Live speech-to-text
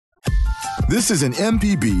This is an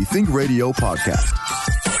MPB Think Radio podcast.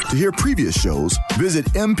 To hear previous shows, visit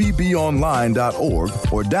mpbonline.org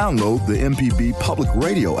or download the MPB Public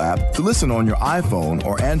Radio app to listen on your iPhone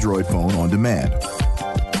or Android phone on demand.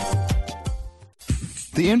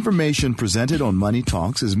 The information presented on Money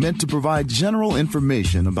Talks is meant to provide general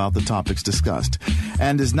information about the topics discussed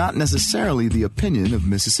and is not necessarily the opinion of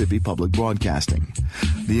Mississippi Public Broadcasting.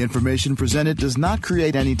 The information presented does not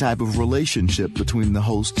create any type of relationship between the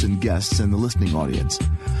hosts and guests and the listening audience.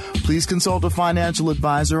 Please consult a financial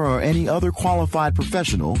advisor or any other qualified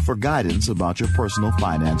professional for guidance about your personal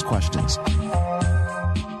finance questions.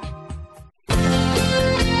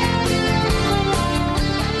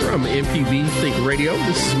 From MPB Think Radio,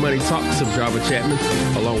 this is Money Talks of Java Chapman,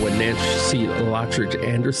 along with Nancy Lottridge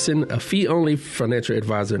Anderson, a fee-only financial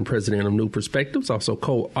advisor and president of New Perspectives, also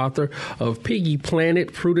co-author of Piggy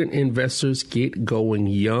Planet, Prudent Investors Get Going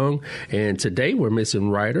Young. And today we're missing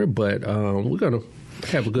Ryder, but we're going to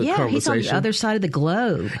have a good conversation. Yeah, he's on the other side of the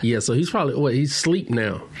globe. Yeah, so he's probably, he's asleep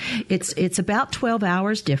now. It's about 12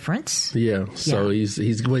 hours difference. Yeah, so he's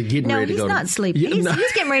getting ready to go. No, he's not sleeping. He's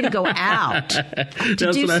getting ready to go out to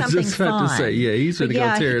do something fun. To say. Yeah, he's going to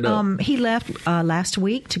go tear it up. He left last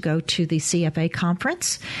week to go to the CFA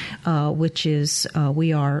conference, which is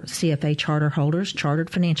we are CFA charter holders, Chartered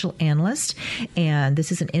Financial Analysts, and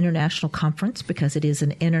this is an international conference because it is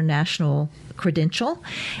an international credential,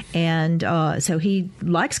 and so he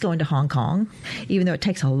likes going to Hong Kong, even though it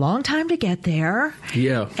takes a long time to get there.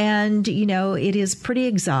 Yeah. And, you know, it is pretty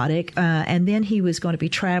exotic. And then he was going to be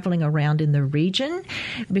traveling around in the region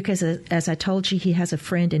because, as I told you, he has a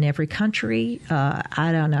friend in every country.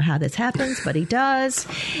 I don't know how this happens, but he does.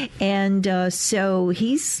 And so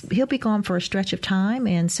he'll be gone for a stretch of time.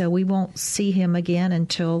 And so we won't see him again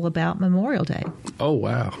until about Memorial Day. Oh,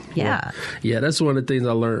 wow. Yeah. Well, yeah, that's one of the things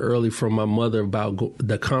I learned early from my mother about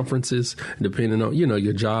the conferences, depending on,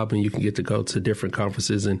 your job, and you can get to go to different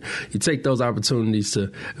conferences, and you take those opportunities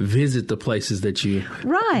to visit the places that the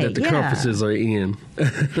conferences are in.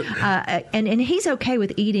 And he's okay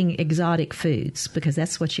with eating exotic foods because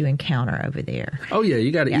that's what you encounter over there. Oh yeah,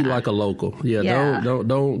 you got to eat like a local. Yeah.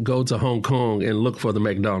 Don't go to Hong Kong and look for the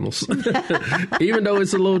McDonald's, even though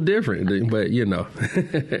it's a little different. But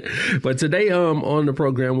but today on the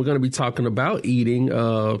program we're going to be talking about eating,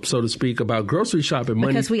 so to speak, about grocery shopping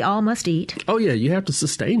money, because we all must eat. Oh yeah, you have to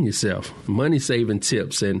sustain yourself. Money saving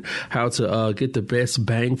tips and how to get the best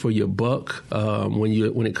bang for your buck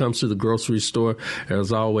when it comes to the grocery store.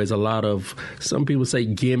 There's always a lot of, some people say,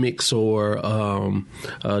 gimmicks or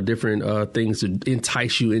different things to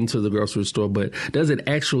entice you into the grocery store, but does it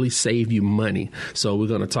actually save you money? So we're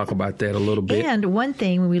going to talk about that a little bit. And one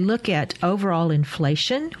thing, when we look at overall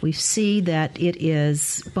inflation, we see that it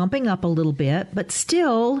is bumping up a little bit, but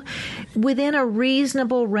still within a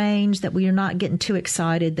reasonable range that we are not getting too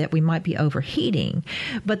excited that we might be overheating.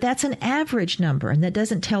 But that's an average number, and that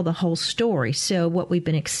doesn't tell the whole story. So what we've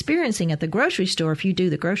been experiencing at the grocery store, if you do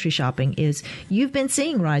the grocery shopping, is you've been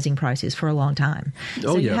seeing rising prices for a long time.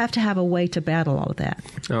 So you have to have a way to battle all of that.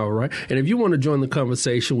 All right. And if you want to join the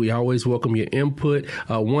conversation, we always welcome your input.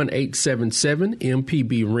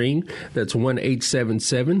 1-877-MPB-RING. That's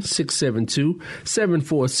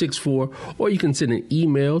 1-877-672-7464. Or you can send an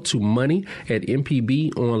email to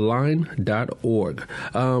money@mpbonline.org.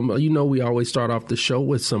 We always start off the show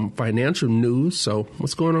with some financial news. So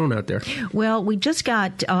what's going on out there? Well, we just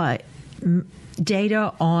got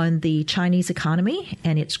data on the Chinese economy,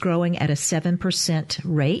 and it's growing at a 7%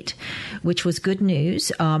 rate, which was good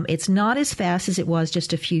news. It's not as fast as it was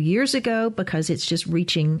just a few years ago because it's just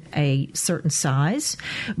reaching a certain size,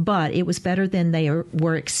 but it was better than they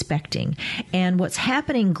were expecting. And what's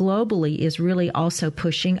happening globally is really also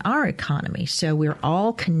pushing our economy. So we're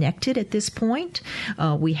all connected at this point.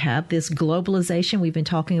 We have this globalization we've been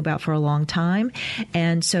talking about for a long time,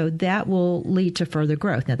 and so that will lead to further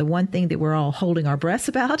growth. Now, the one thing that we're all holding our breaths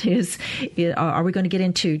about is are we going to get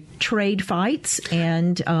into trade fights,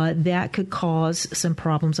 and that could cause some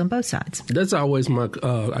problems on both sides. That's always my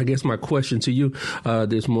question to you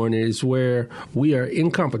this morning is where we are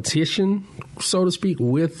in competition, so to speak,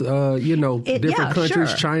 with different countries,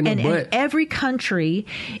 sure. China, and every country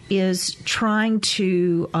is trying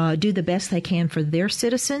to do the best they can for their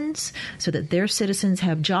citizens so that their citizens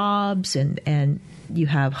have jobs and you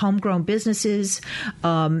have homegrown businesses.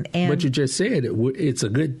 But you just said it's a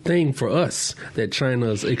good thing for us that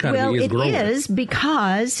China's economy is growing. Well, it is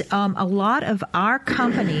because a lot of our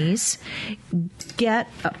companies get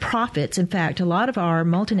profits. In fact, a lot of our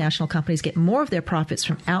multinational companies get more of their profits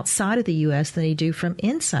from outside of the U.S. than they do from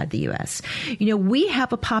inside the U.S. We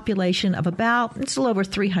have a population of it's a little over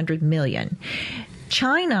 300 million.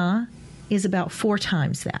 China is about 4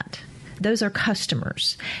 times that. Those are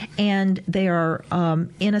customers, and they are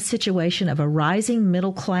in a situation of a rising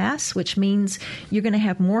middle class, which means you're going to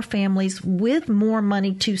have more families with more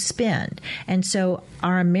money to spend. And so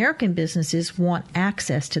our American businesses want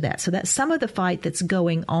access to that. So that's some of the fight that's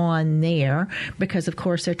going on there, because, of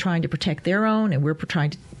course, they're trying to protect their own, and we're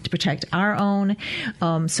trying to protect our own.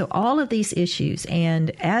 So all of these issues,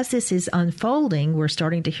 and as this is unfolding, we're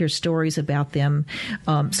starting to hear stories about them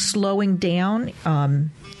slowing down.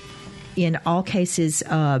 In all cases,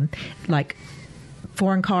 like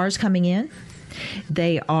foreign cars coming in,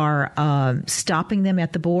 they are stopping them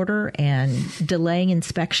at the border and delaying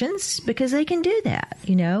inspections because they can do that,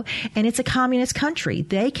 and it's a communist country.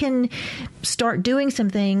 They can start doing some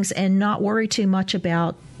things and not worry too much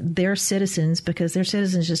about their citizens, because their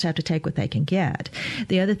citizens just have to take what they can get.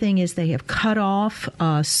 The other thing is they have cut off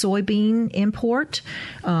soybean import,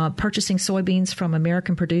 purchasing soybeans from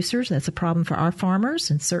American producers. That's a problem for our farmers,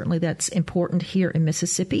 and certainly that's important here in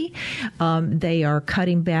Mississippi. They are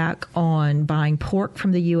cutting back on buying pork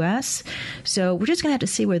from the U.S. So we're just going to have to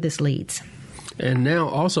see where this leads. And now,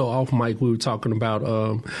 also off mic, we were talking about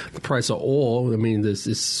the price of oil. I mean, the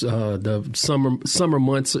summer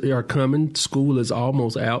months are coming. School is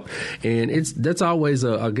almost out, and that's always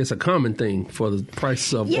I guess a common thing for the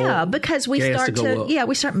price of oil. Yeah, because we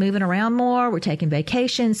start moving around more. We're taking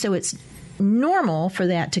vacations, so it's normal for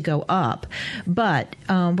that to go up, but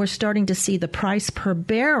we're starting to see the price per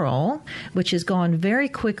barrel, which has gone very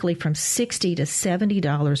quickly from $60 to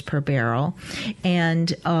 $70 per barrel,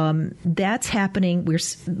 and that's happening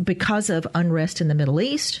because of unrest in the Middle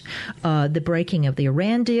East, the breaking of the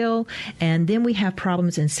Iran deal, and then we have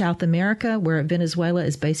problems in South America where Venezuela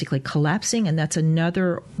is basically collapsing, and that's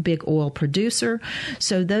another big oil producer.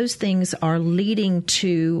 So those things are leading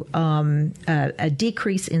to a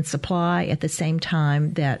decrease in supply at the same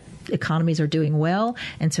time that economies are doing well,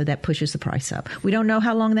 and so that pushes the price up. We don't know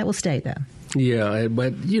how long that will stay, though. Yeah,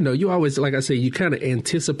 but you always, like I say, you kind of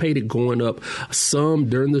anticipate it going up some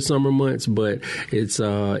during the summer months, but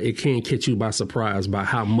it can catch you by surprise by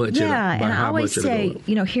how much. Yeah, and I always say,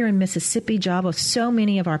 here in Mississippi, Java, so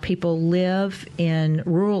many of our people live in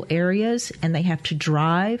rural areas, and they have to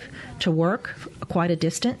drive to work quite a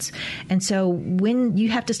distance, and so when you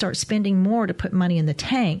have to start spending more to put money in the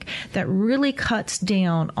tank, that really cuts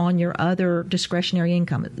down on your other discretionary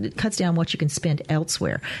income. It cuts down what you can spend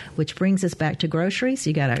elsewhere, which brings us back to groceries.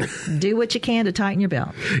 You got to do what you can to tighten your belt.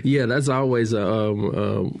 Yeah, that's always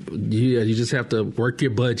you just have to work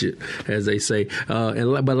your budget, as they say.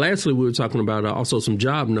 But lastly, we were talking about also some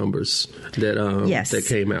job numbers that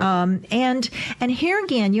came out. And here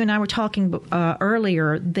again, you and I were talking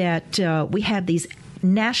earlier that we have these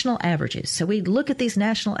national averages. So we look at these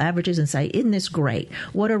national averages and say, isn't this great?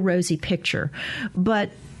 What a rosy picture. But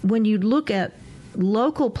when you look at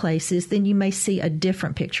local places, then you may see a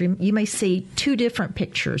different picture. You may see 2 different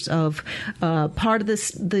pictures of part of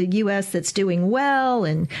the U.S. that's doing well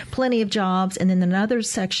and plenty of jobs, and then another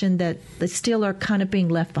section that still are kind of being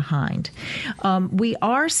left behind. We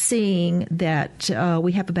are seeing that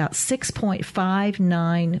we have about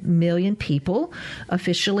 6.59 million people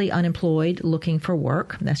officially unemployed looking for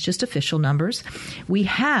work. That's just official numbers. We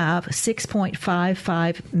have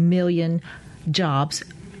 6.55 million jobs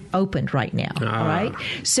opened right now. All right.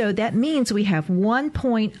 So that means we have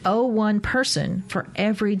 1.01 person for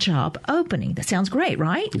every job opening. That sounds great,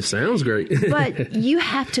 right? It sounds great. But you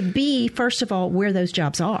have to be, first of all, where those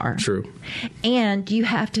jobs are. True. And you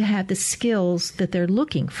have to have the skills that they're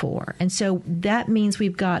looking for. And so that means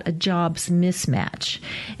we've got a jobs mismatch.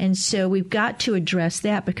 And so we've got to address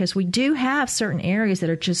that, because we do have certain areas that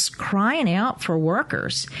are just crying out for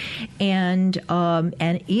workers, and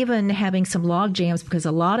even having some log jams, because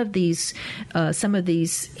a lot of these, some of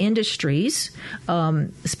these industries,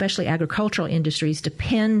 especially agricultural industries,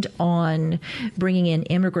 depend on bringing in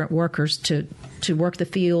immigrant workers to work the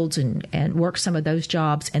fields and work some of those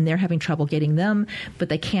jobs, and they're having trouble getting them, but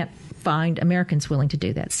they can't find Americans willing to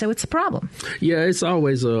do that. So it's a problem. Yeah, it's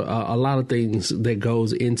always a lot of things that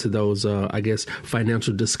goes into those, I guess,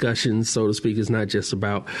 financial discussions, so to speak. It's not just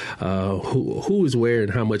about who is where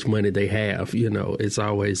and how much money they have. It's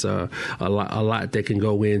always a lot that can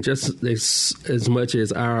go in. Just as much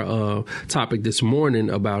as our topic this morning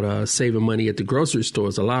about saving money at the grocery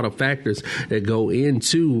stores, a lot of factors that go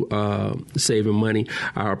into saving money.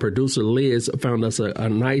 Our producer Liz found us a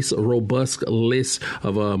nice, robust list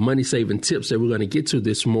of money money-saving tips that we're going to get to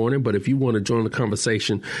this morning. But if you want to join the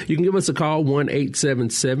conversation, you can give us a call,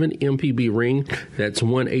 1-877-MPB-RING. That's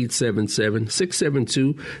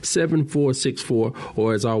 1-877-672-7464.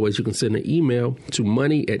 Or as always, you can send an email to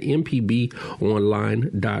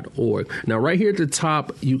money@mpbonline.org. Now, right here at the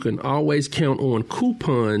top, you can always count on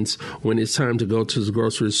coupons when it's time to go to the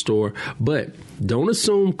grocery store. But don't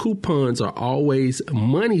assume coupons are always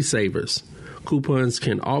money savers. Coupons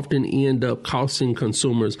can often end up costing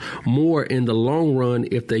consumers more in the long run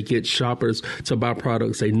if they get shoppers to buy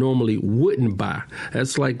products they normally wouldn't buy.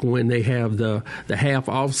 That's like when they have the half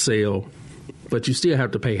off sale, but you still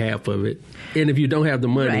have to pay half of it. And if you don't have the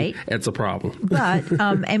money, right, that's a problem. But,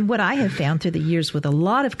 and what I have found through the years with a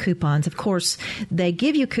lot of coupons, of course, they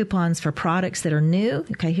give you coupons for products that are new.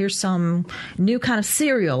 Okay, here's some new kind of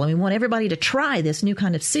cereal, and we want everybody to try this new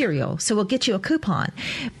kind of cereal. So we'll get you a coupon.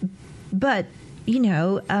 But you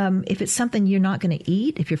know, if it's something you're not going to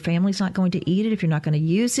eat, if your family's not going to eat it, if you're not going to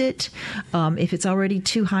use it, if it's already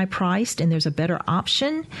too high priced and there's a better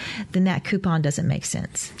option, then that coupon doesn't make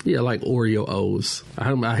sense. Yeah, like Oreo O's.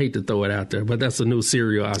 I hate to throw it out there, but that's a new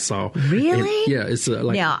cereal I saw. Really? And, yeah, it's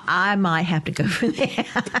like. Now, I might have to go for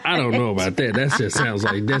that. I don't know about that. That just sounds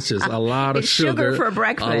like that's just a lot of sugar for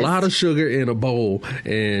breakfast. A lot of sugar in a bowl,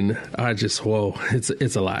 and I just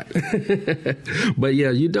it's a lot. But yeah,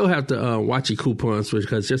 you don't have to watch your coupons,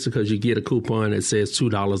 because just because you get a coupon that says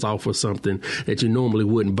 $2 off or something that you normally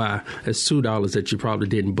wouldn't buy, it's $2 that you probably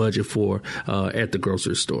didn't budget for at the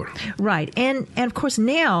grocery store. Right. And of course,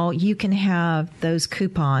 now you can have those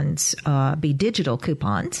coupons be digital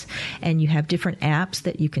coupons, and you have different apps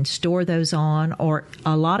that you can store those on, or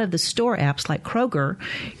a lot of the store apps like Kroger,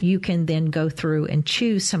 you can then go through and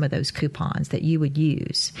choose some of those coupons that you would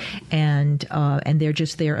use, and they're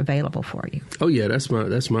just there available for you. Oh yeah, that's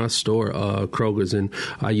my store, Kroger's, and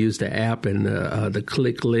I use the app and the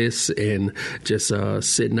click list and just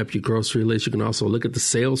setting up your grocery list. You can also look at the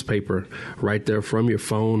sales paper right there from your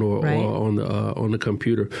phone or on the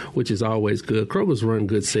computer, which is always good. Kroger's run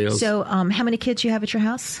good sales. So, how many kids you have at your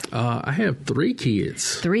house? I have 3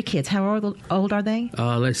 kids. 3 kids. How old are they?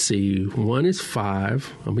 Let's see. One is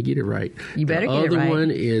 5. I'm gonna get it right. You better get it right. The other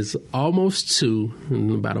one is almost 2.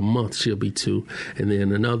 In about a month, she'll be 2, and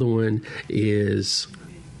then another one is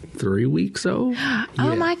 3 weeks old.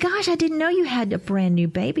 Oh my gosh, I didn't know you had a brand new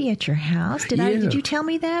baby at your house. Did you tell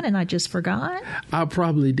me that and I just forgot? I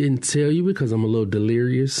probably didn't tell you because I'm a little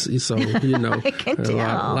delirious. So, you know, I can tell.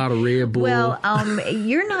 A lot of Red Bull. Well,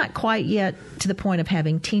 you're not quite yet to the point of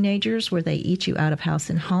having teenagers where they eat you out of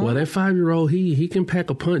house and home. Well, that 5-year-old, he can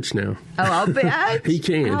pack a punch now. Oh, I'll bet. He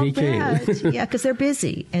can. Yeah, because they're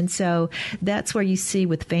busy. And so that's where you see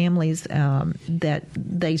with families that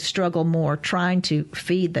they struggle more trying to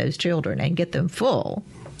feed those children and get them full.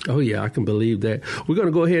 Oh, yeah, I can believe that. We're going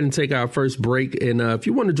to go ahead and take our first break. And if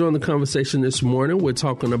you want to join the conversation this morning, we're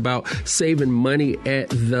talking about saving money at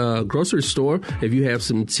the grocery store. If you have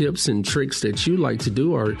some tips and tricks that you like to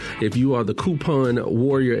do, or if you are the coupon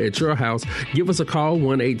warrior at your house, give us a call,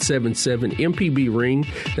 1-877-MPB-RING.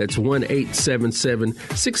 That's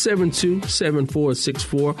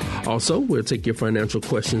 1-877-672-7464. Also, we'll take your financial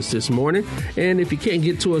questions this morning. And if you can't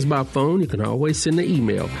get to us by phone, you can always send an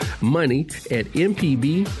email,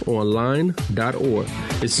 money@mpbonline.org.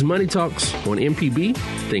 This is Money Talks on MPB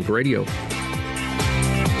Think Radio.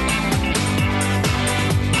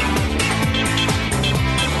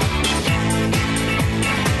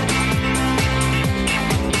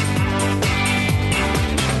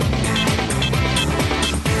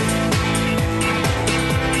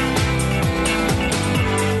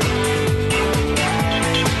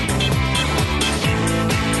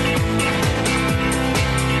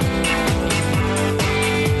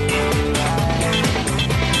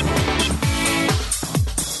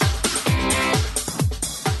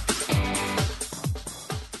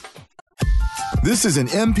 This is an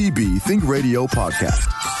MPB Think Radio podcast.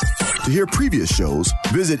 To hear previous shows,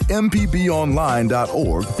 visit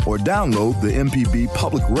mpbonline.org or download the MPB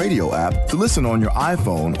Public Radio app to listen on your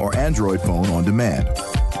iPhone or Android phone on demand.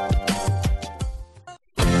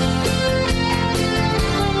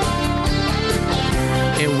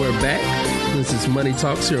 And we're back. This is Money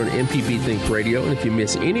Talks here on MPB Think Radio. And if you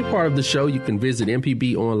miss any part of the show, you can visit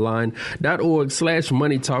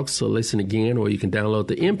mpbonline.org/Money Talks to listen again, or you can download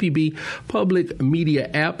the MPB Public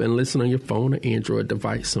Media app and listen on your phone or Android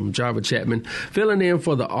device. I'm Java Chapman, filling in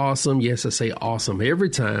for the awesome, yes, I say awesome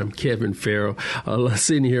every time, Kevin Farrell,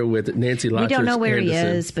 sitting here with Nancy Lottridge. We don't know where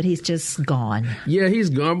Anderson. he is, but he's just gone. Yeah,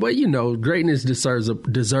 he's gone, but you know, greatness deserves a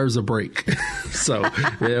break. So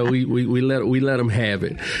yeah, we let him have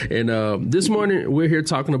it. And this This morning, we're here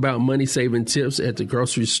talking about money-saving tips at the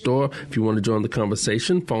grocery store. If you want to join the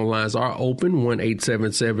conversation, phone lines are open,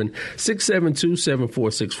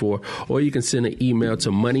 1-877-672-7464, or you can send an email to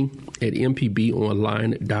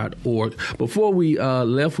money@mpbonline.org. Before we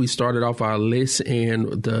left, we started off our list,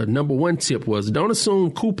 and the number one tip was don't assume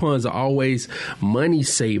coupons are always money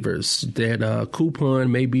savers. That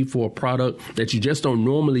coupon may be for a product that you just don't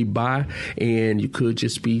normally buy, and you could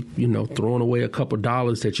just be, throwing away a couple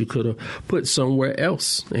dollars that you could have put somewhere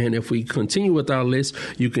else. And if we continue with our list,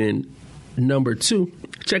 you can, number 2,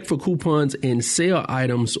 check for coupons and sale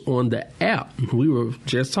items on the app. We were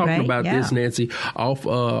just talking about this, Nancy,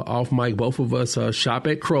 off mic. Both of us shop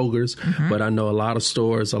at Kroger's, but I know a lot of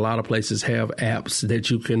stores, a lot of places have apps that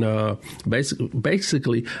you can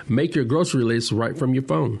basically make your grocery list right from your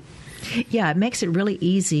phone. Yeah, it makes it really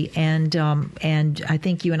easy, and I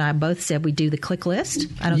think you and I both said we do the click list.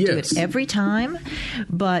 I don't do it every time,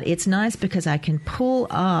 but it's nice because I can pull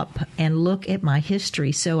up and look at my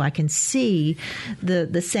history, so I can see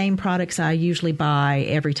the same products I usually buy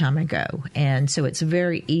every time I go, and so it's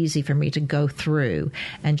very easy for me to go through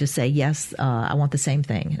and just say, yes, I want the same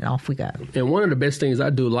thing, and off we go. And one of the best things I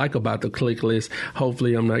do like about the click list,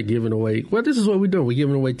 hopefully I'm not giving away, well, this is what we're doing. We're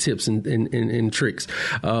giving away tips and tricks.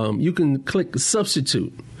 You can click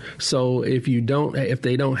substitute. So if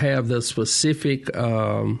they don't have the specific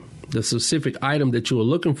item that you were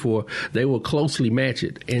looking for, they will closely match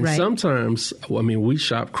it. And sometimes, we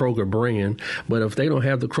shop Kroger brand, but if they don't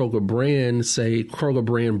have the Kroger brand, say Kroger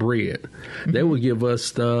brand bread, they will give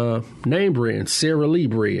us the name brand, Sara Lee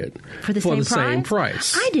bread for the same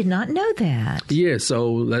price. I did not know that. Yeah,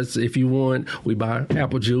 so if you want, we buy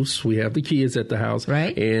apple juice. We have the kids at the house.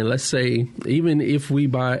 Right. And let's say, even if we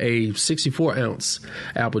buy a 64-ounce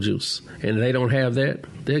apple juice and they don't have that,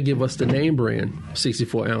 they'll give us the name brand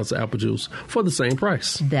 64-ounce apple juice for the same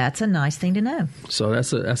price. That's a nice thing to know. So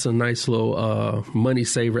that's a nice little money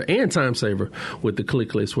saver and time saver with the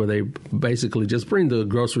click list, where they basically just bring the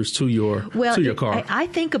groceries to your car. I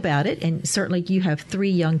think about it, and certainly you have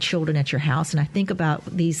 3 young children at your house, and I think about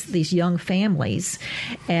these young families,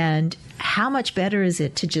 and how much better is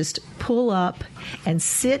it to just pull up and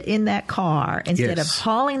sit in that car instead of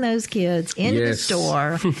hauling those kids into the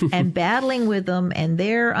store and battling with them, and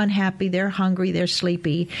they're unhappy, they're hungry, they're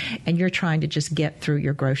sleepy, and you're trying to just get through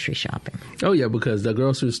your grocery shopping. Oh, yeah, because the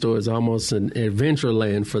grocery store is almost an adventure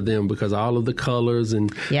land for them, because all of the colors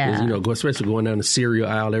and, especially going down the cereal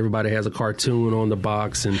aisle, everybody has a cartoon on the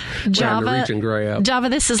box and trying to reach and grab. Java,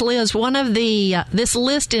 this is Liz. One of this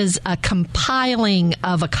list is a compiling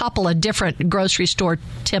of a couple of different grocery store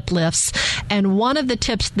tip lists, and one of the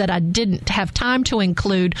tips that I didn't have time to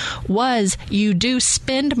include was you do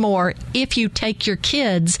spend more if you take your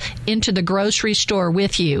kids into the grocery store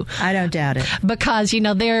with you. I don't doubt it. Because,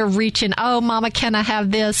 they're reaching, oh, Mama, can I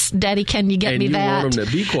have this? Daddy, can you get me that? And you want them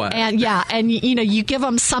to be quiet. And, you give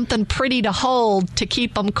them something pretty to hold to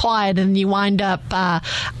keep them quiet, and you wind up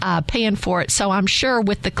paying for it. So I'm sure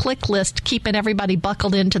with the click list, keeping everybody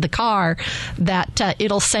buckled into the car, that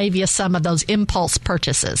it'll save you some of those impulse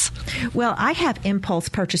purchases. Well, I have impulse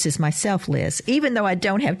purchases myself, Liz, even though I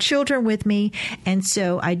don't have children with me. And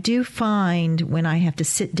so I do find when I have to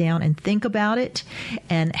sit down and think about it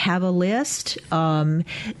and have a list,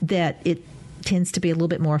 that it tends to be a little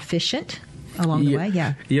bit more efficient along the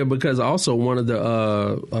way. Yeah, because also one of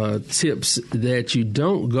the tips that you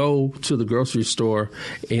don't go to the grocery store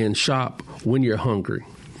and shop when you're hungry.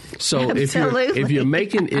 So if you're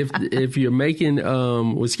making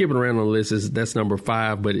we're skipping around on the list, that's number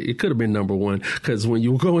 5, but it could have been number 1, because when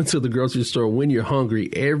you go into the grocery store when you're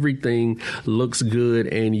hungry, everything looks good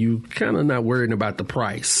and you kind of not worrying about the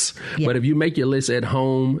price. Yeah. But if you make your list at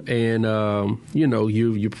home and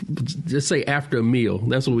you just say after a meal,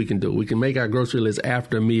 that's what we can do. We can make our grocery list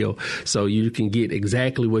after a meal, so you can get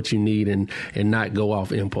exactly what you need and not go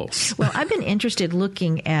off impulse. Well, I've been interested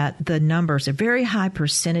looking at the numbers, a very high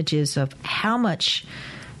percentage of how much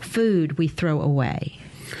food we throw away.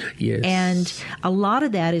 Yes. And a lot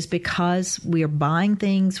of that is because we are buying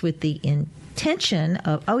things with the intention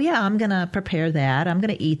of, I'm going to prepare that, I'm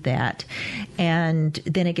going to eat that, and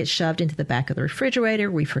then it gets shoved into the back of the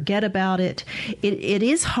refrigerator. We forget about it. It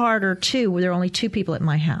is harder, too, where there are only 2 people at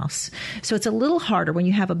my house. So it's a little harder when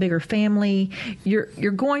you have a bigger family. You're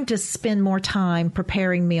going to spend more time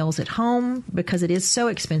preparing meals at home because it is so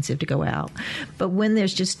expensive to go out. But when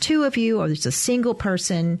there's just 2 of you or there's a single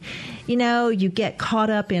person, you get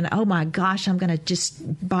caught up in, oh, my gosh, I'm going to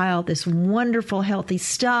just buy all this wonderful, healthy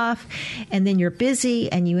stuff. And and then you're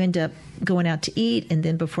busy and you end up going out to eat, and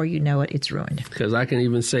then before you know it, it's ruined. Because I can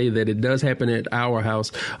even say that it does happen at our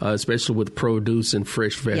house, especially with produce and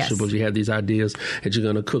fresh vegetables. Yes. You have these ideas that you're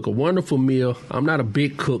going to cook a wonderful meal. I'm not a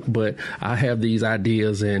big cook, but I have these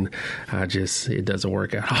ideas, and it doesn't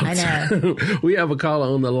work out all the time. We have a caller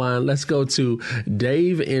on the line. Let's go to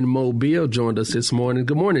Dave in Mobile, joined us this morning.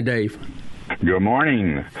 Good morning, Dave. Good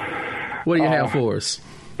morning. What do you have for us?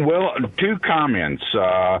 Well, two comments.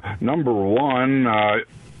 Number one,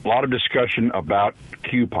 a lot of discussion about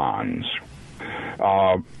coupons.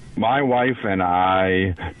 My wife and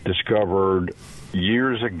I discovered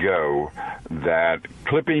years ago that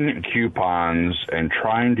clipping coupons and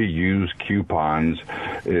trying to use coupons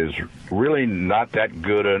is really not that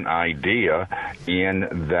good an idea,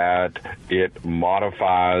 in that it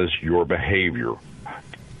modifies your behavior,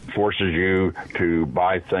 forces you to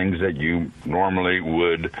buy things that you normally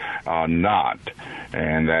would not.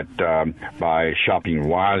 And that by shopping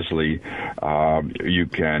wisely, you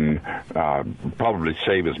can probably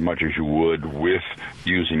save as much as you would with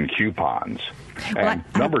using coupons. And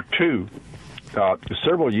number two,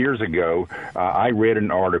 several years ago, I read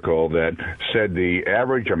an article that said the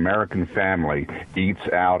average American family eats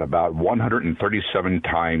out about 137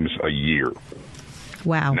 times a year.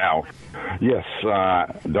 Wow. Now, yes,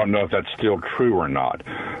 don't know if that's still true or not,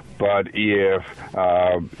 but if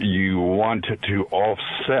you want to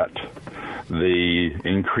offset the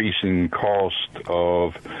increasing cost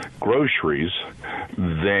of groceries,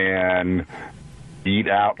 then eat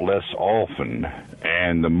out less often,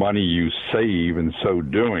 and the money you save in so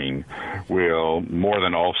doing will more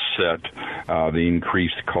than offset the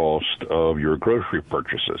increased cost of your grocery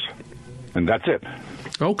purchases. And that's it.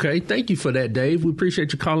 Okay, thank you for that, Dave. We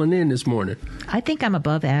appreciate you calling in this morning. I think I'm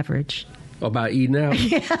above average. About eating out?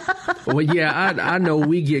 Yeah. Well, yeah, I know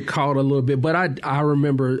we get caught a little bit, but I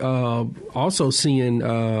remember also seeing,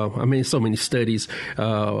 so many studies,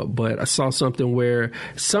 but I saw something where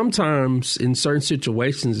sometimes in certain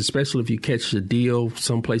situations, especially if you catch the deal,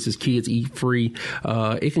 some places kids eat free,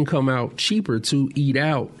 it can come out cheaper to eat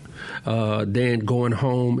out than going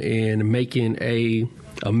home and making a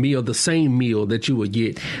meal, the same meal that you would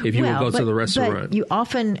get if you would go to the restaurant. But you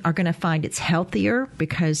often are going to find it's healthier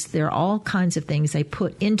because there are all kinds of things they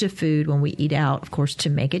put into food when we eat out, of course,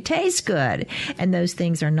 to make it taste good. And those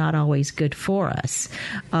things are not always good for us.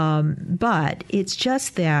 But it's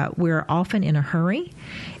just that we're often in a hurry.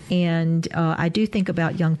 And I do think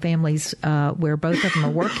about young families where both of them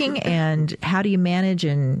are working, and how do you manage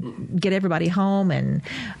and get everybody home and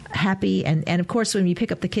happy? And of course, when you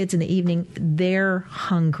pick up the kids in the evening, they're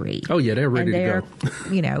hungry. Oh, yeah, they're ready to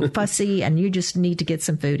go. Fussy, and you just need to get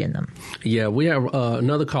some food in them. Yeah, we have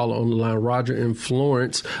another caller on the line, Roger in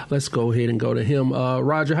Florence. Let's go ahead and go to him.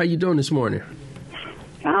 Roger, how you doing this morning?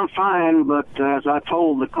 I'm fine, but as I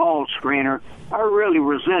told the call screener, I really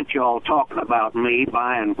resent y'all talking about me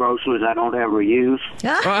buying groceries I don't ever use.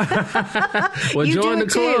 Well, you join the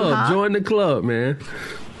club. Too, huh? Join the club, man.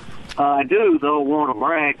 I do, though, want to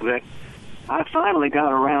brag that I finally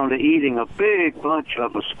got around to eating a big bunch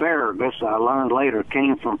of asparagus I learned later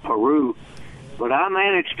came from Peru. But I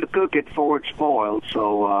managed to cook it before it spoiled,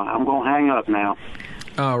 so I'm going to hang up now.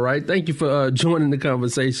 All right. Thank you for joining the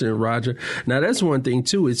conversation, Roger. Now, that's one thing,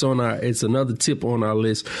 too. It's another tip on our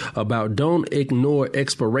list about don't ignore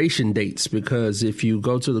expiration dates, because if you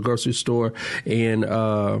go to the grocery store and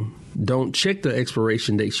don't check the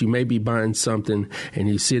expiration dates, you may be buying something and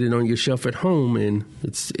you sit it on your shelf at home, and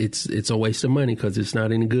it's a waste of money because it's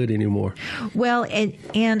not any good anymore. Well,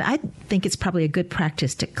 and I think it's probably a good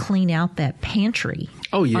practice to clean out that pantry.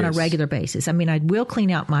 Oh, yes. On a regular basis. I mean, I will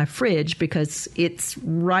clean out my fridge because it's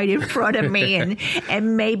right in front of me,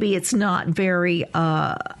 and maybe it's not very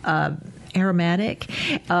aromatic,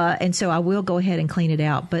 and so I will go ahead and clean it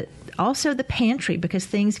out. But also the pantry, because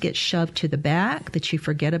things get shoved to the back that you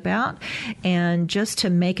forget about, and just to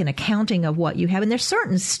make an accounting of what you have. And there's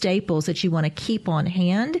certain staples that you want to keep on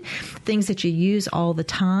hand, things that you use all the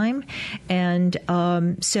time. And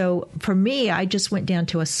so for me, I just went down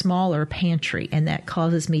to a smaller pantry, and that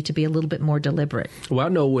causes me to be a little bit more deliberate. Well, I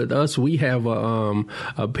know with us, we have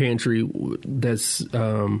a pantry that's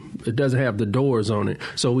it doesn't have the doors on it,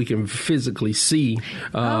 so we can physically see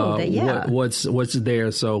what's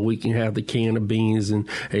there, so we can have the can of beans and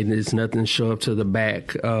there's nothing shoved to the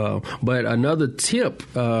back. But another tip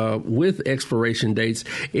with expiration dates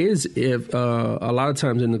is if a lot of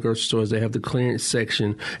times in the grocery stores they have the clearance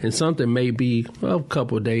section, and something may be a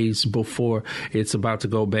couple of days before it's about to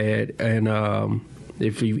go bad, and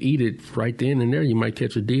if you eat it right then and there, you might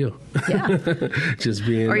catch a deal. Yeah. Just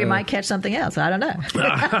being, or you might catch something else. I don't know.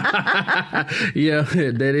 Yeah,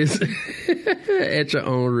 that is at your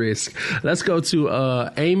own risk. Let's go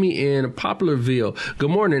to Amy in Poplarville. Good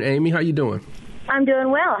morning, Amy. How you doing? I'm doing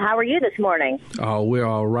well. How are you this morning? Oh, we're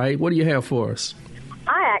all right. What do you have for us?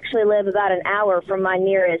 I actually live about an hour from my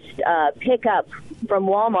nearest pickup from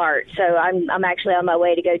Walmart, so I'm actually on my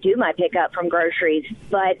way to go do my pickup from groceries.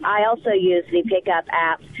 But I also use the pickup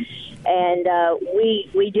app, and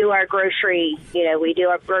we do our grocery, we do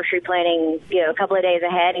our grocery planning, a couple of days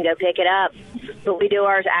ahead and go pick it up. But we do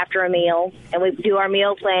ours after a meal, and we do our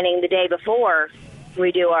meal planning the day before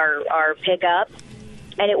we do our pickup.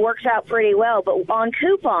 And it works out pretty well. But on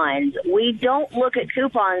coupons, we don't look at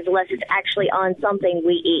coupons unless it's actually on something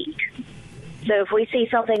we eat. So if we see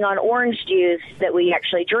something on orange juice that we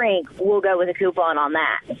actually drink, we'll go with a coupon on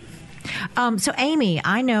that. So, Amy,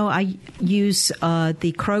 I know I use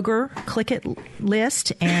the Kroger Click It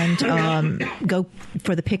list and go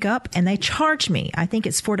for the pickup, and they charge me. I think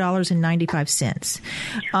it's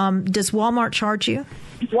 $4.95. Does Walmart charge you?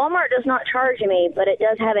 Walmart does not charge me, but it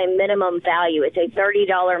does have a minimum value. It's a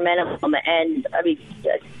 $30 minimum, and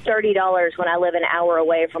 $30 when I live an hour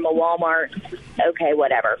away from a Walmart. Okay,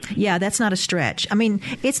 whatever. Yeah, that's not a stretch. I mean,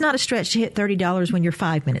 it's not a stretch to hit $30 when you're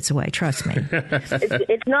 5 minutes away. Trust me.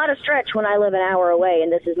 It's not a stretch when I live an hour away,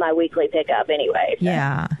 and this is my weekly pickup anyway. So.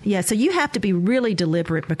 Yeah. So you have to be really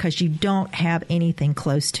deliberate because you don't have anything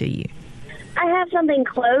close to you. I have something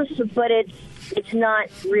close, but it's not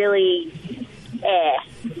really.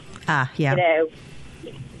 Yeah.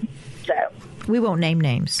 So. We won't name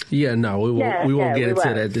names. Yeah, no, we won't get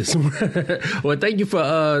into that this morning. Well, thank you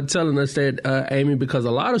for telling us that, Amy, because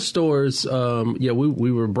a lot of stores,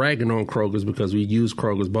 we were bragging on Kroger's because we use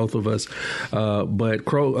Kroger's, both of us. But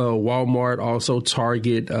Walmart, also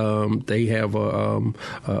Target, they have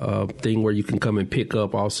a thing where you can come and pick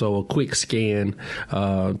up, also a quick scan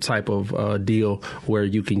type of deal where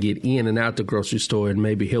you can get in and out the grocery store and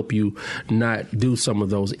maybe help you not do some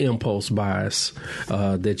of those impulse buys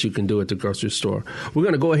that you can do at the grocery store. We're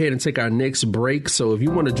going to go ahead and take our next break. So if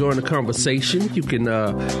you want to join the conversation, you can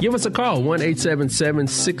give us a call,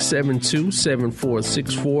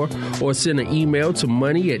 1-877-672-7464, or send an email to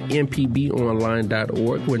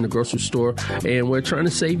money@mpbonline.org. We're in the grocery store, and we're trying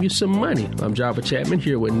to save you some money. I'm Java Chapman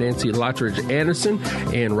here with Nancy Lottridge Anderson,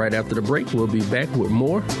 and right after the break, we'll be back with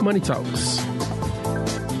more Money Talks.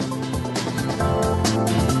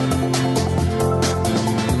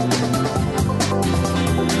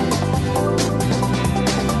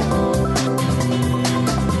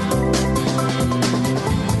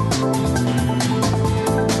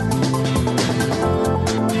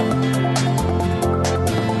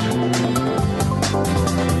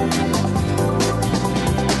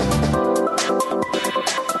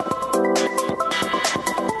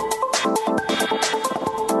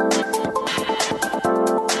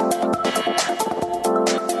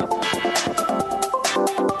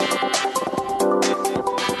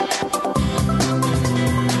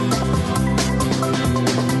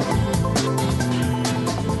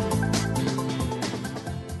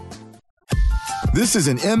 This is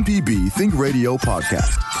an MPB Think Radio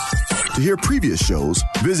podcast. To hear previous shows,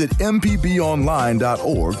 visit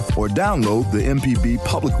mpbonline.org or download the MPB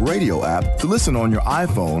Public Radio app to listen on your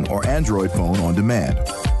iPhone or Android phone on demand.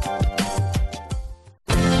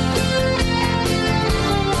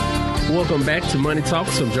 Welcome back to Money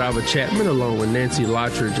Talks. I'm Java Chapman along with Nancy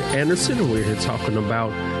Lottridge Anderson, and we're here talking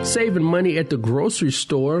about saving money at the grocery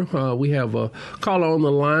store. We have a caller on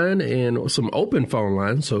the line and some open phone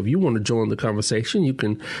lines, so if you want to join the conversation, you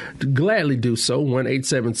can gladly do so.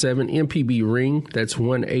 1-877-MPB-RING. That's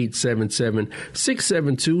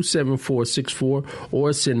 1-877-672-7464,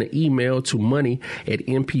 or send an email to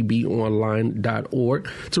money@mpbonline.org.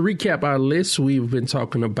 To recap our list, we've been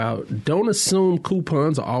talking about don't assume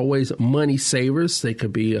coupons are always money savers. They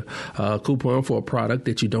could be a coupon for a product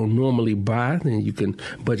that you don't normally buy, and you can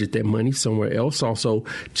budget that money somewhere else. Also,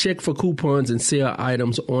 check for coupons and sale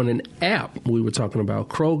items on an app. We were talking about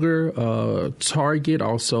Kroger, Target.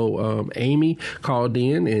 Also, Amy called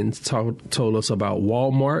in and told us about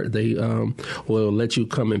Walmart. They will let you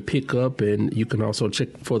come and pick up, and you can also check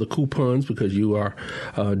for the coupons because you are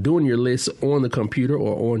doing your list on the computer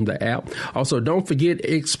or on the app. Also, don't forget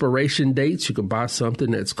expiration dates. You can buy something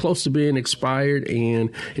that's close to being expired and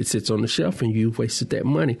it sits on the shelf and you've wasted that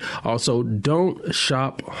money. Also, don't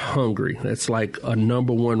shop hungry. That's like a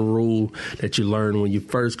number one rule that you learn when you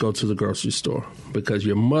first go to the grocery store, because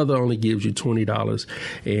your mother only gives you $20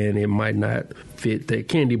 and it might not fit that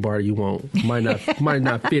candy bar you want. Might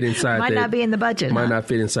not fit inside might not be in the budget. Might not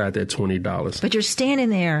fit inside that $20. But you're standing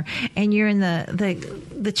there and you're in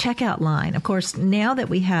the checkout line. Of course, now that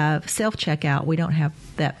we have self-checkout, we don't have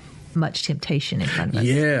that much temptation in front of us.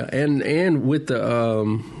 Yeah, and with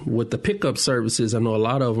the pickup services, I know a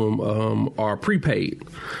lot of them are prepaid.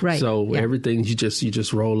 Right. So everything you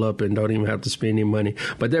just roll up and don't even have to spend any money.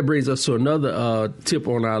 But that brings us to another tip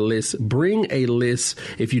on our list. Bring a list.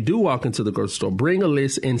 If you do walk into the grocery store, bring a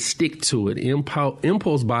list and stick to it.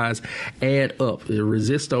 Impulse buys add up. It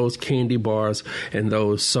resists those candy bars and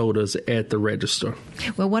those sodas at the register.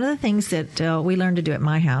 Well, one of the things that we learned to do at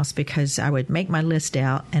my house, because I would make my list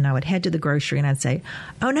out and I would head to the grocery and I'd say,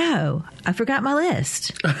 oh no, I forgot my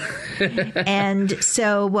list. And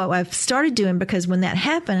so what I've started doing, because when that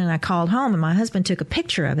happened and I called home and my husband took a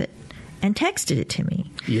picture of it and texted it to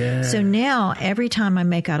me. Yeah. So now every time I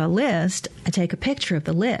make out a list, I take a picture of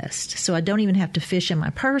the list. So I don't even have to fish in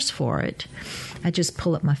my purse for it. I just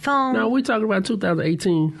pull up my phone. No, we're talking about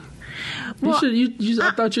 2018. Well,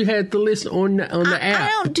 I thought you had the list on the app. I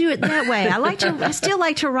don't do it that way. I still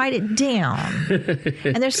like to write it down.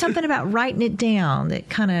 And there's something about writing it down that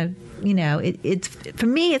kind of, it's for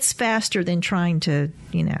me, it's faster than trying to,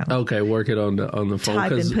 Okay, work it on the phone.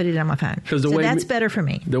 Type and put it on my phone. So that's better for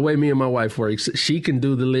me. The way me and my wife works, she can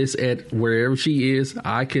do the list at wherever she is.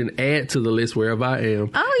 I can add to the list wherever I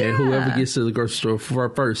am. Oh, yeah. And whoever gets to the grocery store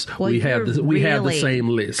first, we have the same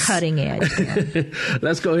list. Cutting edge.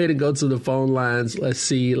 Let's go ahead and go to the phone lines. Let's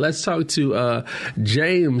see. Let's talk to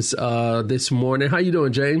James this morning. How you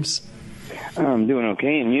doing, James? I'm doing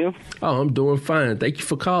okay, and you? Oh, I'm doing fine. Thank you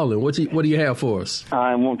for calling. What do you have for us?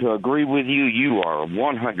 I want to agree with you. You are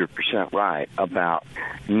 100% right about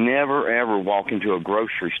never, ever walk into a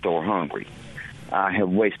grocery store hungry. I have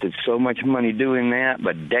wasted so much money doing that,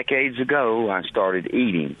 but decades ago, I started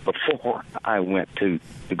eating before I went to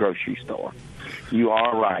the grocery store. You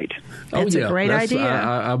are right. That's a great idea.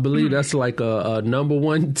 I believe that's like a number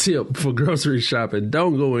one tip for grocery shopping.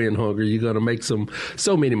 Don't go in hungry. You're going to make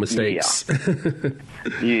so many mistakes. Yeah.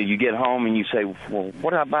 You get home and you say, well,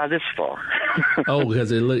 what did I buy this for? Oh,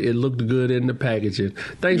 because it looked good in the packaging.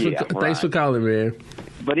 Thanks for calling, man.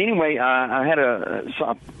 But anyway, I had a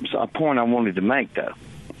point I wanted to make, though.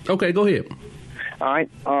 Okay, go ahead. All right.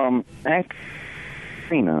 After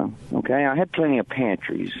Katrina, okay, I had plenty of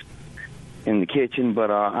pantries in the kitchen, but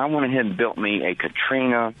I went ahead and built me a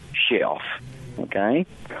Katrina shelf, okay?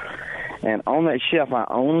 And on that shelf, I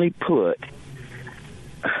only put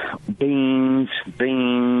beans,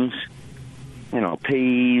 peas,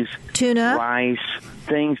 tuna, rice,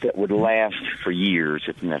 things that would last for years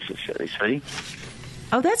if necessary, see?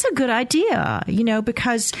 Oh, that's a good idea,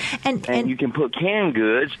 because... And you can put canned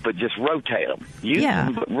goods, but just rotate them.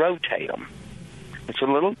 Rotate them. It's a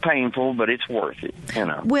little painful, but it's worth it,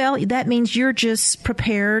 Well, that means you're just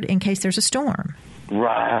prepared in case there's a storm.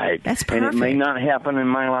 Right. That's perfect. And it may not happen in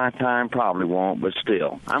my lifetime, probably won't, but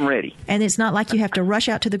still, I'm ready. And it's not like you have to rush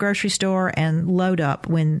out to the grocery store and load up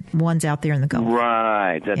when one's out there in the Gulf.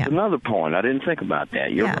 Right. That's another point. I didn't think about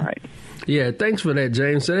that. You're right. Yeah, thanks for that,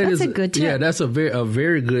 James. So that's a good tip. Yeah, that's a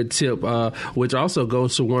very good tip, which also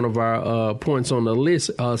goes to one of our points on the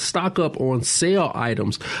list. Stock up on sale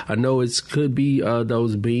items. I know it could be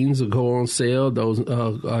those beans that go on sale, those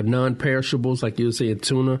non-perishables, like you were saying,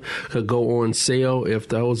 tuna could go on sale if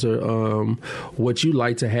those are what you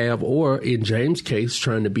like to have, or in James' case,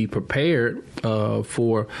 trying to be prepared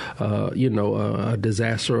for a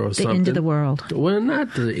disaster or something. The end of the world. Well,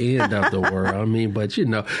 not the end of the world. I mean, but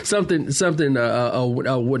something a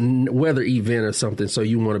weather event or something, so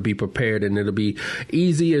you want to be prepared, and it'll be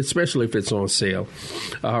easy, especially if it's on sale.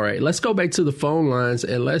 All right, let's go back to the phone lines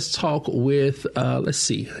and let's talk with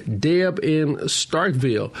Deb in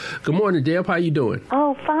Starkville. Good morning, Deb. How you doing?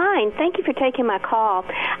 Oh, fine. Thank you for taking my call.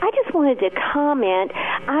 I just wanted to comment.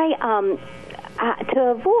 To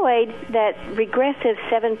avoid that regressive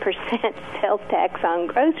 7% sales tax on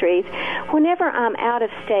groceries, whenever I'm out of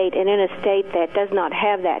state and in a state that does not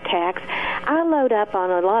have that tax, I load up on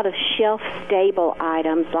a lot of shelf-stable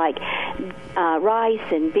items like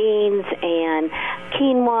rice and beans and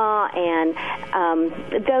quinoa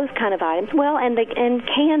and those kind of items. Well, and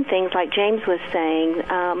canned things like James was saying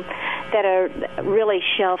that are really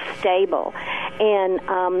shelf-stable. And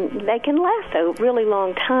they can last a really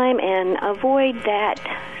long time and avoid that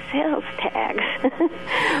sales tax.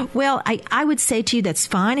 Well, I would say to you that's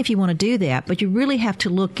fine if you want to do that, but you really have to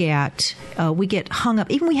look at, we get hung up.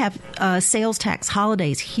 Even we have sales tax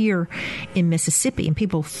holidays here in Mississippi, and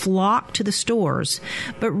people flock to the stores.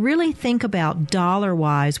 But really think about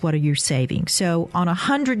dollar-wise, what are you saving? So on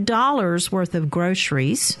 $100 worth of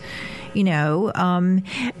groceries, you know,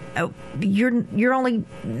 you're only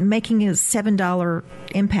making a $7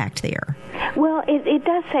 impact there. Well, it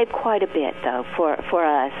does save quite a bit, though, for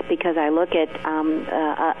us, because I look at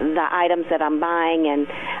the items that I'm buying, and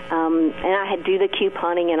I do the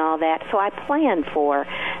couponing and all that, so I plan for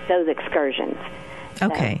those excursions.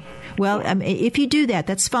 Okay. Well, if you do that,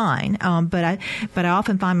 that's fine. But I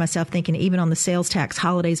often find myself thinking, even on the sales tax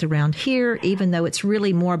holidays around here, even though it's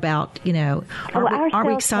really more about, you know, are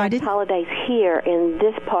we excited? Tax holidays here in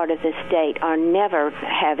this part of the state are never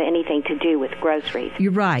have anything to do with groceries.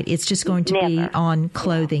 You're right. It's just going to be on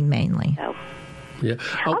clothing mainly. So. Yeah.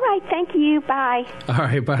 All right. Thank you. Bye. All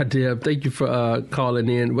right. Bye, Deb. Thank you for calling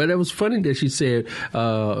in. But it was funny that she said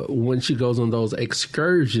when she goes on those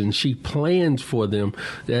excursions, she plans for them.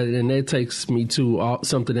 And that takes me to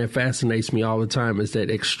something that fascinates me all the time is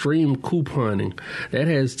that extreme couponing. That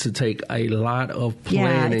has to take a lot of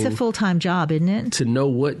planning. Yeah, it's a full-time job, isn't it? To know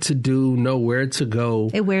what to do, know where to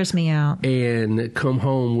go. It wears me out. And come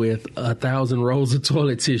home with 1,000 rolls of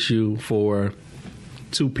toilet tissue for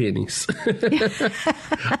 2 pennies.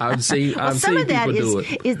 I've seen people do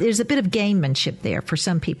it. There's a bit of gamemanship there for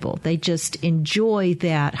some people. They just enjoy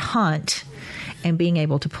that hunt and being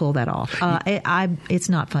able to pull that off. It's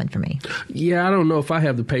not fun for me. Yeah, I don't know if I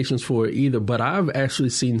have the patience for it either, but I've actually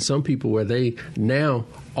seen some people where they now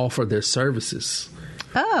offer their services.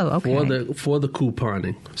 Oh, okay. For the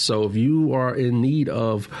couponing. So if you are in need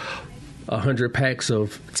of 100 packs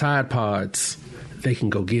of Tide Pods, they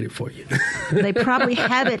can go get it for you. They probably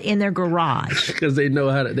have it in their garage because they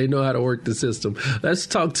know how to work the system. Let's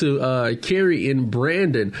talk to Carrie in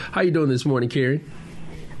Brandon. How you doing this morning, Carrie?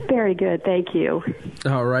 Very good, thank you.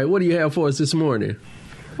 All right, what do you have for us this morning?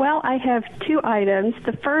 Well, I have 2 items.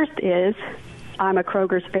 The first is I'm a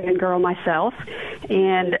Kroger's fangirl myself,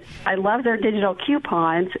 and I love their digital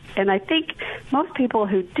coupons, and I think most people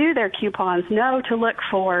who do their coupons know to look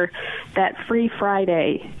for that Free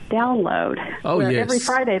Friday download. Oh, where yes. Every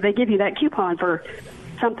Friday they give you that coupon for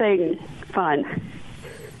something fun.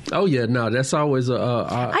 Oh, yeah, no, that's always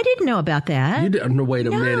I didn't know about that. You didn't. Wait a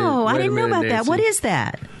minute. No, I didn't know about Nancy. that. What is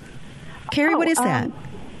that? Carrie, what is that?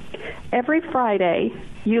 Every Friday,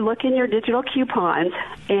 you look in your digital coupons,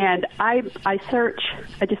 and I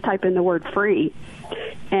just type in the word free,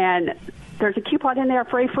 and there's a coupon in there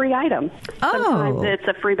for a free item. Oh. Sometimes it's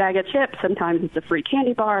a free bag of chips, sometimes it's a free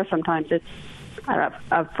candy bar, sometimes it's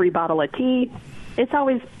a free bottle of tea. It's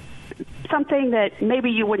always something that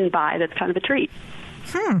maybe you wouldn't buy that's kind of a treat.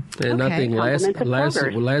 And I think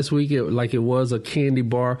last week it was a candy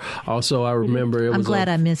bar. Also, I remember it was. I'm glad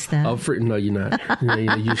I missed that. No, you're not.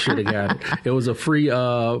 You should have got it. It was a free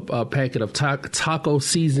packet of taco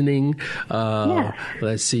seasoning.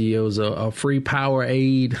 Let's see, it was a free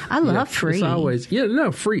Powerade. I love free. It's always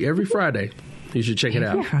free every Friday. You should check it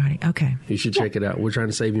out. Friday, okay. You should check it out. We're trying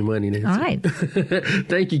to save you money, Nancy. All right.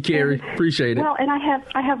 Thank you, Carrie. Appreciate it. Well, and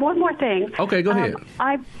I have one more thing. Okay, go ahead.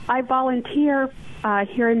 I volunteer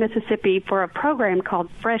here in Mississippi for a program called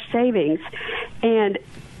Fresh Savings, and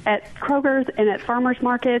at Kroger's and at farmers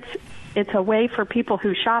markets, it's a way for people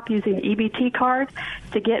who shop using EBT cards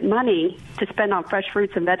to get money to spend on fresh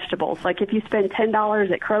fruits and vegetables. Like if you spend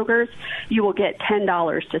 $10 at Kroger's, you will get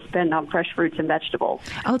 $10 to spend on fresh fruits and vegetables.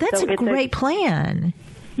 Oh, that's a great plan.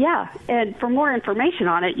 Yeah, and for more information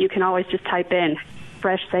on it, you can always just type in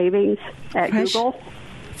Fresh Savings at Google.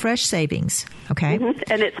 Fresh Savings, okay.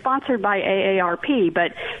 Mm-hmm. And it's sponsored by AARP,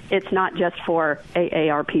 but it's not just for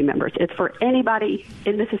AARP members. It's for anybody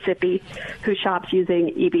in Mississippi who shops using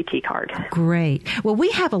EBT card. Great. Well, we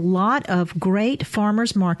have a lot of great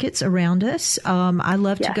farmers markets around us. I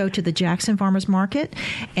love to go to the Jackson Farmers Market,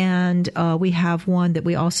 and we have one that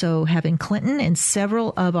we also have in Clinton, and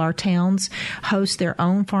several of our towns host their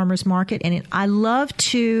own farmers market. And I love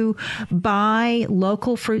to buy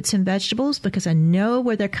local fruits and vegetables because I know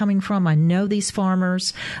where they're coming from. I know these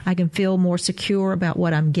farmers. I can feel more secure about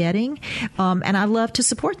what I'm getting, and I love to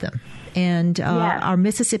support them. And our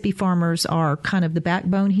Mississippi farmers are kind of the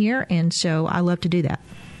backbone here, and so I love to do that.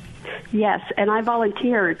 Yes, and I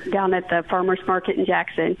volunteer down at the farmers market in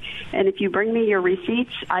Jackson, and if you bring me your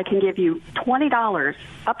receipts, I can give you $20,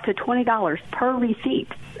 up to $20 per receipt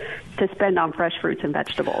to spend on fresh fruits and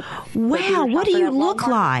vegetables. Wow, what do you look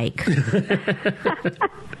like?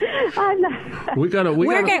 I'm not.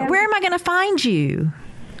 Where am I going to find you?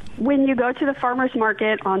 when you go to the farmer's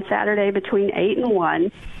market on Saturday between 8 and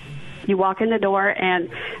 1, you walk in the door and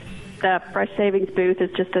the Fresh Savings booth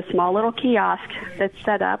is just a small little kiosk that's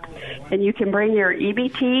set up, and you can bring your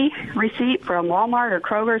EBT receipt from Walmart or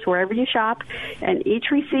Kroger's, wherever you shop, and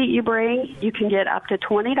each receipt you bring, you can get up to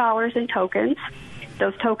 $20 in tokens.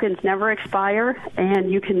 Those tokens never expire,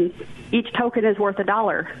 and each token is worth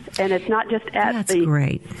 $1. And it's not just at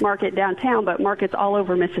the market downtown, but markets all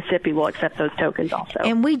over Mississippi will accept those tokens also.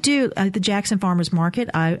 And we do, at the Jackson Farmers Market,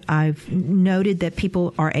 I've noted that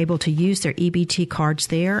people are able to use their EBT cards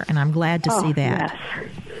there, and I'm glad to see that.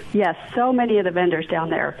 Yes, so many of the vendors down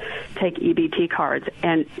there take EBT cards,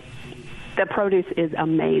 and the produce is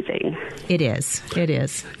amazing. It is. It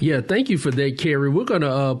is. Yeah, thank you for that, Carrie. We're going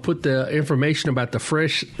to put the information about the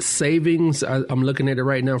Fresh Savings. I'm looking at it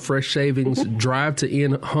right now. Fresh Savings Drive to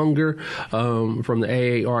End Hunger from the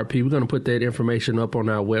AARP. We're going to put that information up on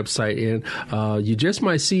our website. And you just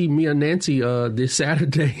might see me and Nancy this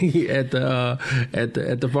Saturday at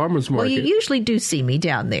the farmers market. Well, you usually do see me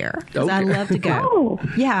down there because I love to go. Oh,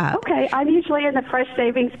 yeah. Okay. I'm usually in the Fresh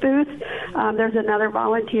Savings booth. There's another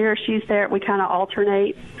volunteer. She's there. We kind of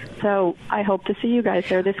alternate. So I hope to see you guys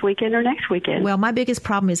there this weekend or next weekend. Well, my biggest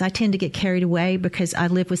problem is I tend to get carried away because I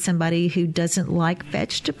live with somebody who doesn't like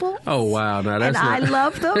vegetables. Oh, wow. Now, that's I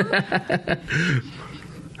love them.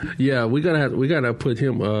 Yeah, we're gonna put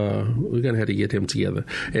him. We're gonna have to get him together,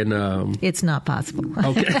 and it's not possible.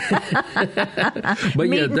 Okay, but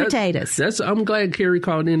meat and potatoes. I'm glad Carrie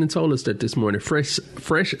called in and told us that this morning. Fresh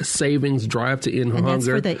Savings Drive to End Hunger. That's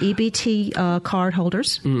for the EBT card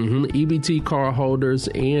holders. Mm-hmm. EBT card holders,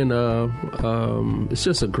 and it's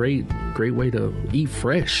just a great way to eat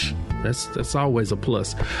fresh. That's always a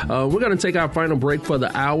plus. We're going to take our final break for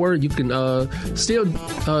the hour. You can still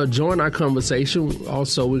join our conversation.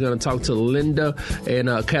 Also, we're going to talk to Linda and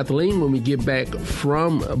Kathleen when we get back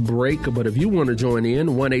from break. But if you want to join in,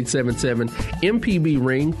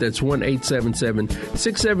 1-877-MPB-RING. That's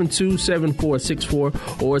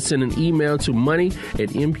 1-877-672-7464. Or send an email to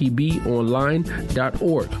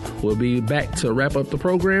money@mpbonline.org. We'll be back to wrap up the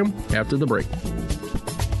program after the break.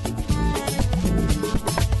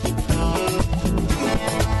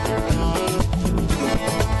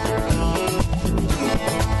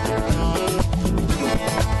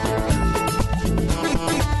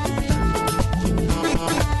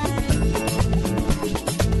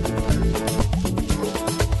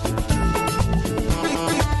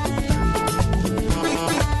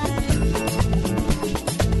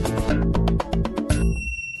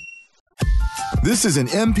 This is an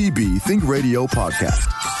MPB Think Radio podcast.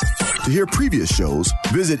 To hear previous shows,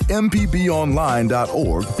 visit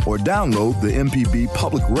mpbonline.org or download the MPB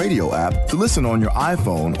Public Radio app to listen on your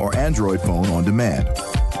iPhone or Android phone on demand.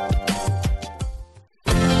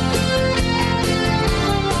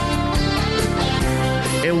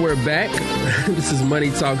 And we're back. This is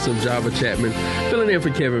Money Talks of Java Chapman, filling in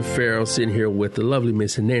for Kevin Farrell, sitting here with the lovely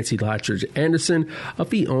Miss Nancy Lottridge Anderson, a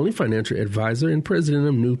fee-only financial advisor and president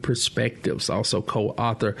of New Perspectives, also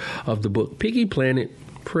co-author of the book Piggy Planet,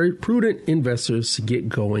 Prudent Investors Get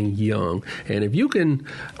Going Young. And if you can,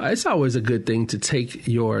 it's always a good thing to take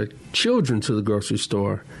your children to the grocery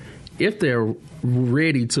store if they're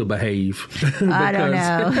ready to behave. I don't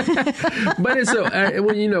know. But it's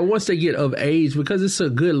once they get of age, because it's a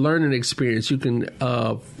good learning experience, you can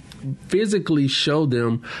physically show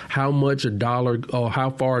them how much a dollar or how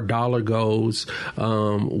far a dollar goes,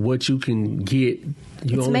 what you can get.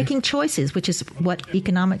 It's making choices, which is what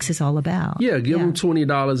economics is all about. Yeah, give them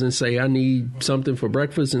 $20 and say, I need something for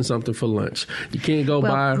breakfast and something for lunch. You can't go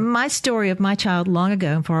buy. My story of my child long ago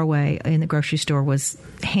and far away in the grocery store was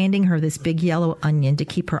handing her this big yellow onion to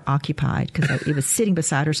keep her occupied because it was sitting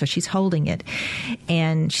beside her, so she's holding it.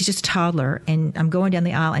 And she's just a toddler, and I'm going down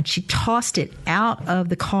the aisle, and she tossed it out of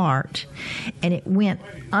the cart, and it went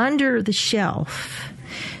under the shelf.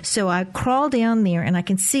 So I crawl down there, and I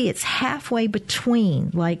can see it's halfway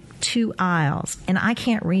between, like, two aisles, and I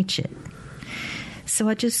can't reach it. So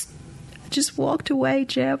I just walked away,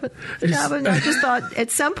 Javin. I just thought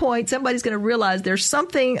at some point somebody's going to realize there's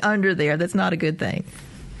something under there that's not a good thing.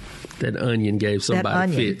 That onion gave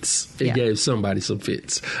somebody fits. It gave somebody some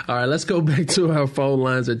fits. All right, let's go back to our phone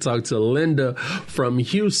lines and talk to Linda from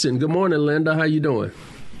Houston. Good morning, Linda. How you doing?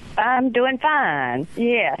 I'm doing fine,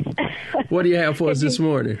 yes. What do you have for us this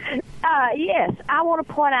morning? Yes, I want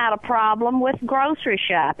to point out a problem with grocery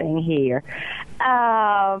shopping here.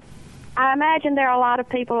 I imagine there are a lot of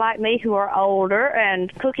people like me who are older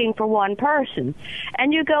and cooking for one person.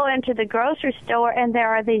 And you go into the grocery store and there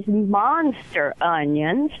are these monster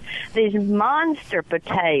onions, these monster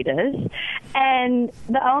potatoes, and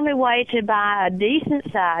the only way to buy a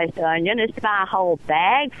decent-sized onion is to buy a whole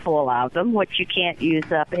bag full of them, which you can't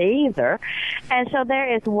use up either. And so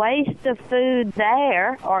there is waste of food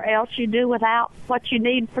there, or else you do without what you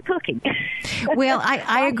need for cooking. Well,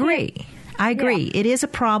 I agree. I agree. Yeah. It is a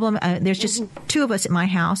problem. There's just two of us at my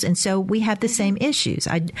house, and so we have the same issues.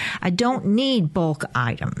 I don't need bulk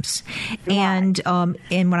items, and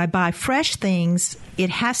when I buy fresh things, it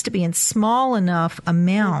has to be in small enough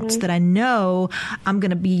amounts that I know I'm going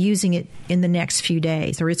to be using it in the next few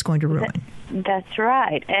days, or it's going to ruin. That's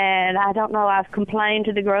right. And I don't know, I've complained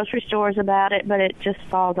to the grocery stores about it, but it just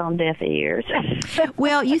falls on deaf ears.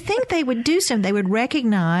 Well, you think they would do something. They would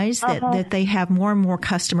recognize that they have more and more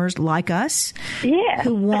customers like us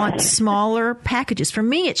who want smaller packages. For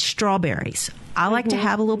me, it's strawberries. I like to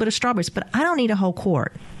have a little bit of strawberries, but I don't need a whole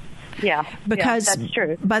quart. Yeah, because that's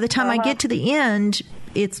true. By the time I get to the end,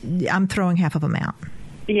 I'm throwing half of them out.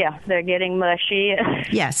 Yeah, they're getting mushy.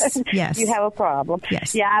 Yes. You have a problem.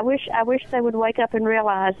 Yes. Yeah, I wish they would wake up and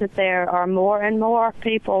realize that there are more and more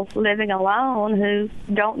people living alone who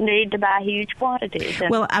don't need to buy huge quantities.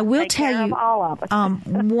 Well, I will tell you, all of us.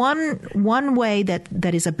 one way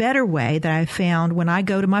that is a better way that I found when I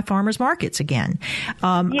go to my farmers markets again.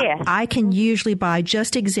 I can usually buy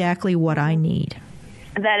just exactly what I need.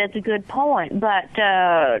 That is a good point, but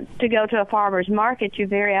to go to a farmer's market, you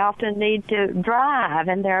very often need to drive,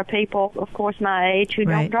 and there are people, of course, my age who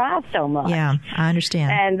don't drive so much. Yeah, I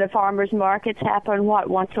understand. And the farmer's markets happen,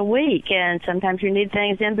 once a week, and sometimes you need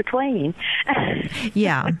things in between.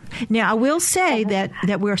 Yeah. Now, I will say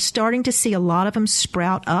that we're starting to see a lot of them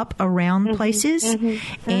sprout up around places,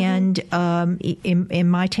 and in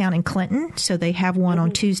my town in Clinton, so they have one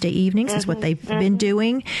on Tuesday evenings, is what they've been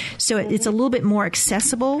doing. So it's a little bit more accessible.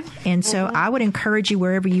 And so I would encourage you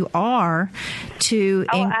wherever you are to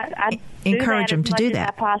encourage them to do that.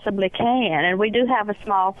 I possibly can. And we do have a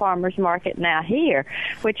small farmer's market now here,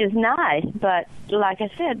 which is nice. But like I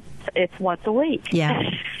said, it's once a week. Yeah.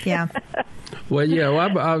 Well,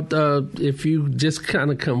 if you just kind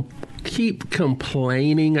of keep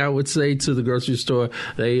complaining, I would say, to the grocery store,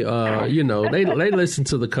 they they listen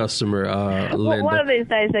to the customer, Linda. One of these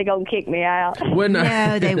days they're going to kick me out. Well,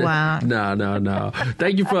 no, they won't. No.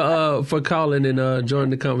 Thank you for calling and joining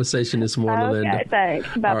the conversation this morning, Linda. Okay, thanks.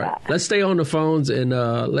 Bye-bye. All right, let's stay on the phones and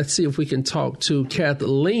let's see if we can talk to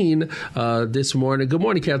Kathleen this morning. Good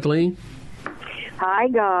morning, Kathleen. Hi,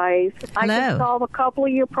 guys. Hello. I can solve a couple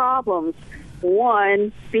of your problems.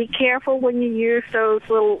 One, be careful when you use those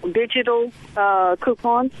little digital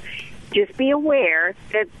coupons. Just be aware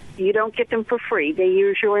that you don't get them for free. They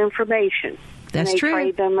use your information. That's true. They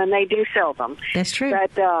trade them and they do sell them. That's true.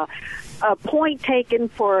 But a point taken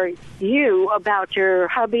for you about your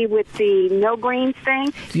hubby with the no greens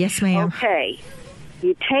thing. Yes, ma'am. Okay.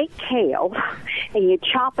 You take kale and you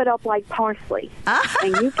chop it up like parsley,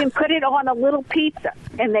 and you can put it on a little pizza,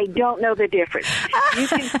 and they don't know the difference. You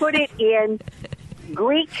can put it in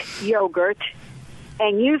Greek yogurt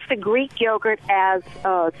and use the Greek yogurt as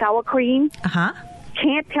sour cream.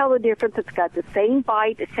 Can't tell the difference. It's got the same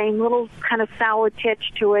bite, the same little kind of sour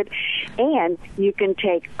touch to it, and you can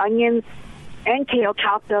take onions and kale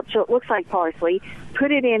chopped up so it looks like parsley,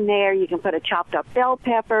 put it in there. You can put a chopped up bell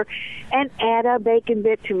pepper and add a bacon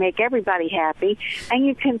bit to make everybody happy. And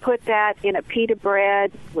you can put that in a pita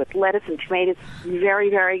bread with lettuce and tomatoes.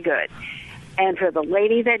 Very, very good. And for the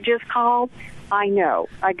lady that just called, I know.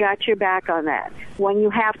 I got your back on that. When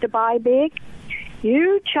you have to buy big,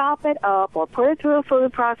 you chop it up or put it through a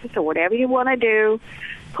food processor, whatever you want to do.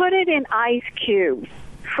 Put it in ice cubes.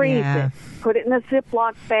 Freeze it. Put it in a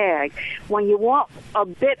Ziploc bag. When you want a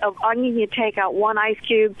bit of onion, you take out one ice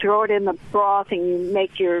cube, throw it in the broth, and you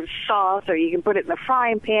make your sauce, or you can put it in the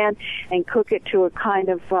frying pan and cook it to a kind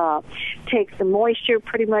of, takes the moisture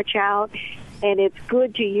pretty much out, and it's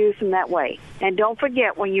good to use them that way. And don't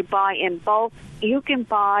forget, when you buy in bulk, you can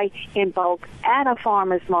buy in bulk at a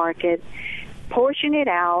farmer's market, portion it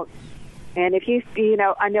out, and if you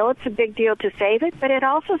I know it's a big deal to save it, but it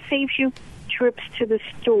also saves you trips to the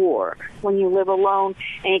store when you live alone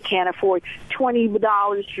and you can't afford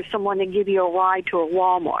 $20 for someone to give you a ride to a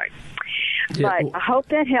Walmart. Yeah. But I hope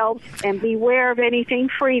that helps, and beware of anything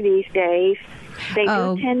free these days. They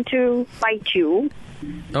do tend to bite you.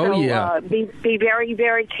 Be very,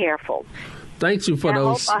 very careful. Thank you for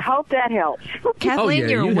those. I hope that helps. Kathleen,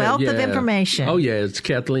 you're a wealth of information. Oh yeah,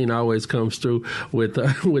 Kathleen always comes through with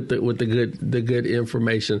the good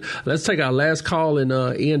information. Let's take our last call and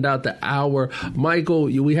end out the hour. Michael,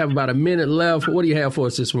 we have about a minute left. What do you have for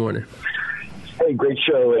us this morning? Hey, great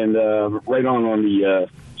show, and right on the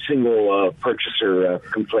single purchaser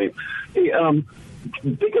complaint. Hey,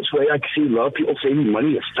 the biggest way I can see a lot of people saving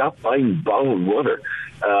money is stop buying bottled water.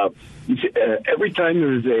 Every time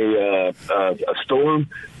there's a storm,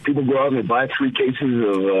 people go out and they buy 3 cases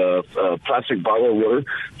of plastic bottled water.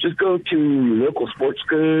 Just go to your local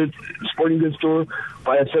sporting goods store,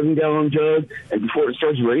 buy a 7-gallon jug, and before it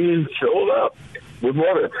starts raining, fill it up with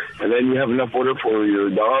water. And then you have enough water for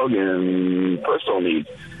your dog and personal needs.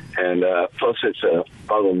 And plus,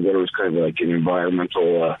 bottled water is kind of like an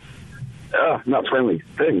environmental, not friendly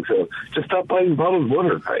thing. So just stop buying bottled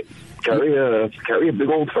water. Right? Carry a big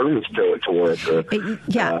old thermos to work.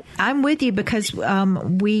 I'm with you because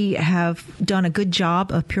we have done a good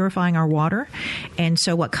job of purifying our water, and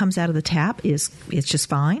so what comes out of the tap it's just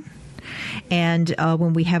fine. And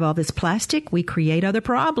when we have all this plastic, we create other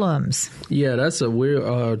problems. Yeah,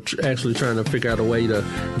 we're actually trying to figure out a way to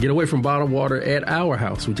get away from bottled water at our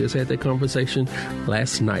house. We just had that conversation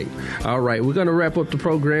last night. All right, we're going to wrap up the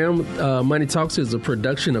program. Money Talks is a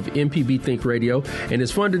production of MPB Think Radio and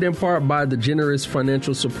is funded in part by the generous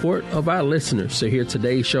financial support of our listeners. To hear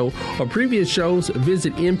today's show or previous shows,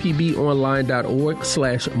 visit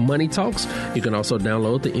mpbonline.org/Money Talks. You can also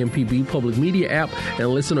download the MPB Public Media app and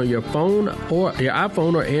listen on your phone or your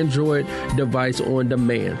iPhone or Android device on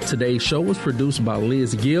demand. Today's show was produced by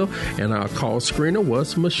Liz Gill, and our call screener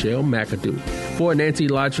was Michelle McAdoo. For Nancy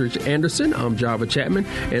Lottridge Anderson, I'm Java Chapman,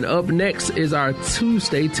 and up next is our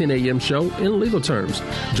Tuesday 10 a.m. show in legal terms.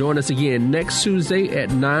 Join us again next Tuesday at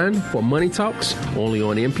 9 for Money Talks, only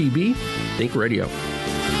on MPB Think Radio.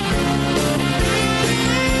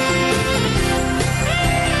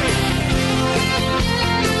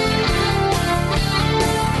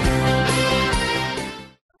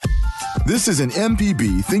 This is an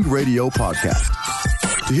MPB Think Radio podcast.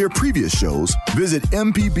 To hear previous shows, visit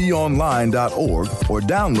mpbonline.org or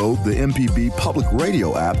download the MPB Public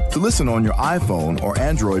Radio app to listen on your iPhone or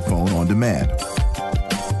Android phone on demand.